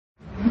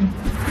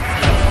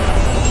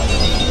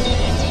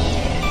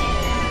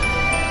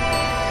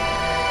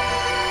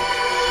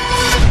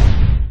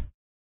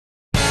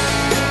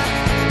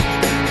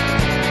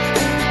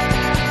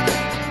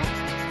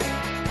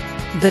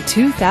the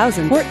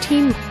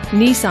 2014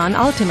 Nissan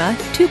Altima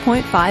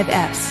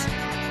 2.5S.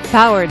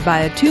 Powered by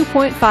a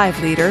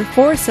 2.5-liter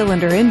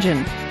four-cylinder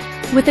engine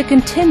with a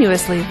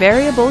continuously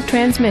variable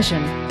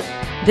transmission,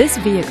 this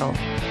vehicle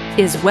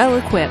is well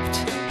equipped.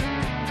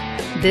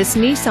 This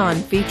Nissan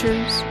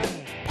features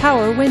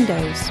power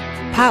windows,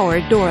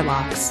 power door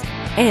locks,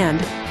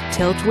 and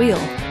tilt wheel.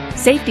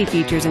 Safety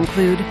features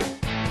include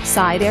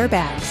side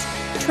airbags,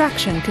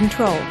 traction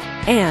control,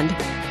 and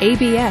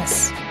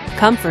ABS.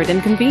 Comfort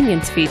and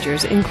convenience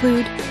features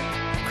include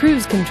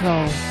cruise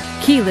control,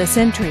 keyless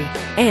entry,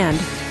 and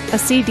a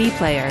CD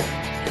player.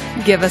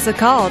 Give us a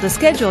call to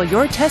schedule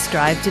your test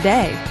drive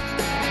today.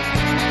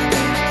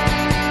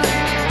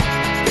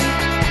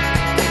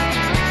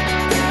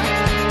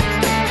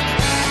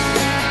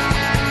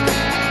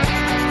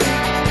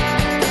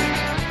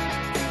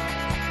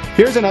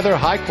 Here's another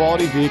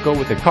high-quality vehicle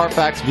with a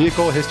Carfax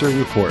Vehicle History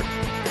Report.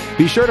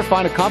 Be sure to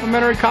find a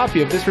complimentary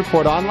copy of this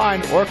report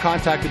online or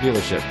contact the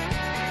dealership.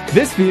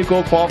 This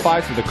vehicle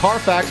qualifies for the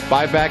Carfax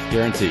Buyback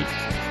Guarantee.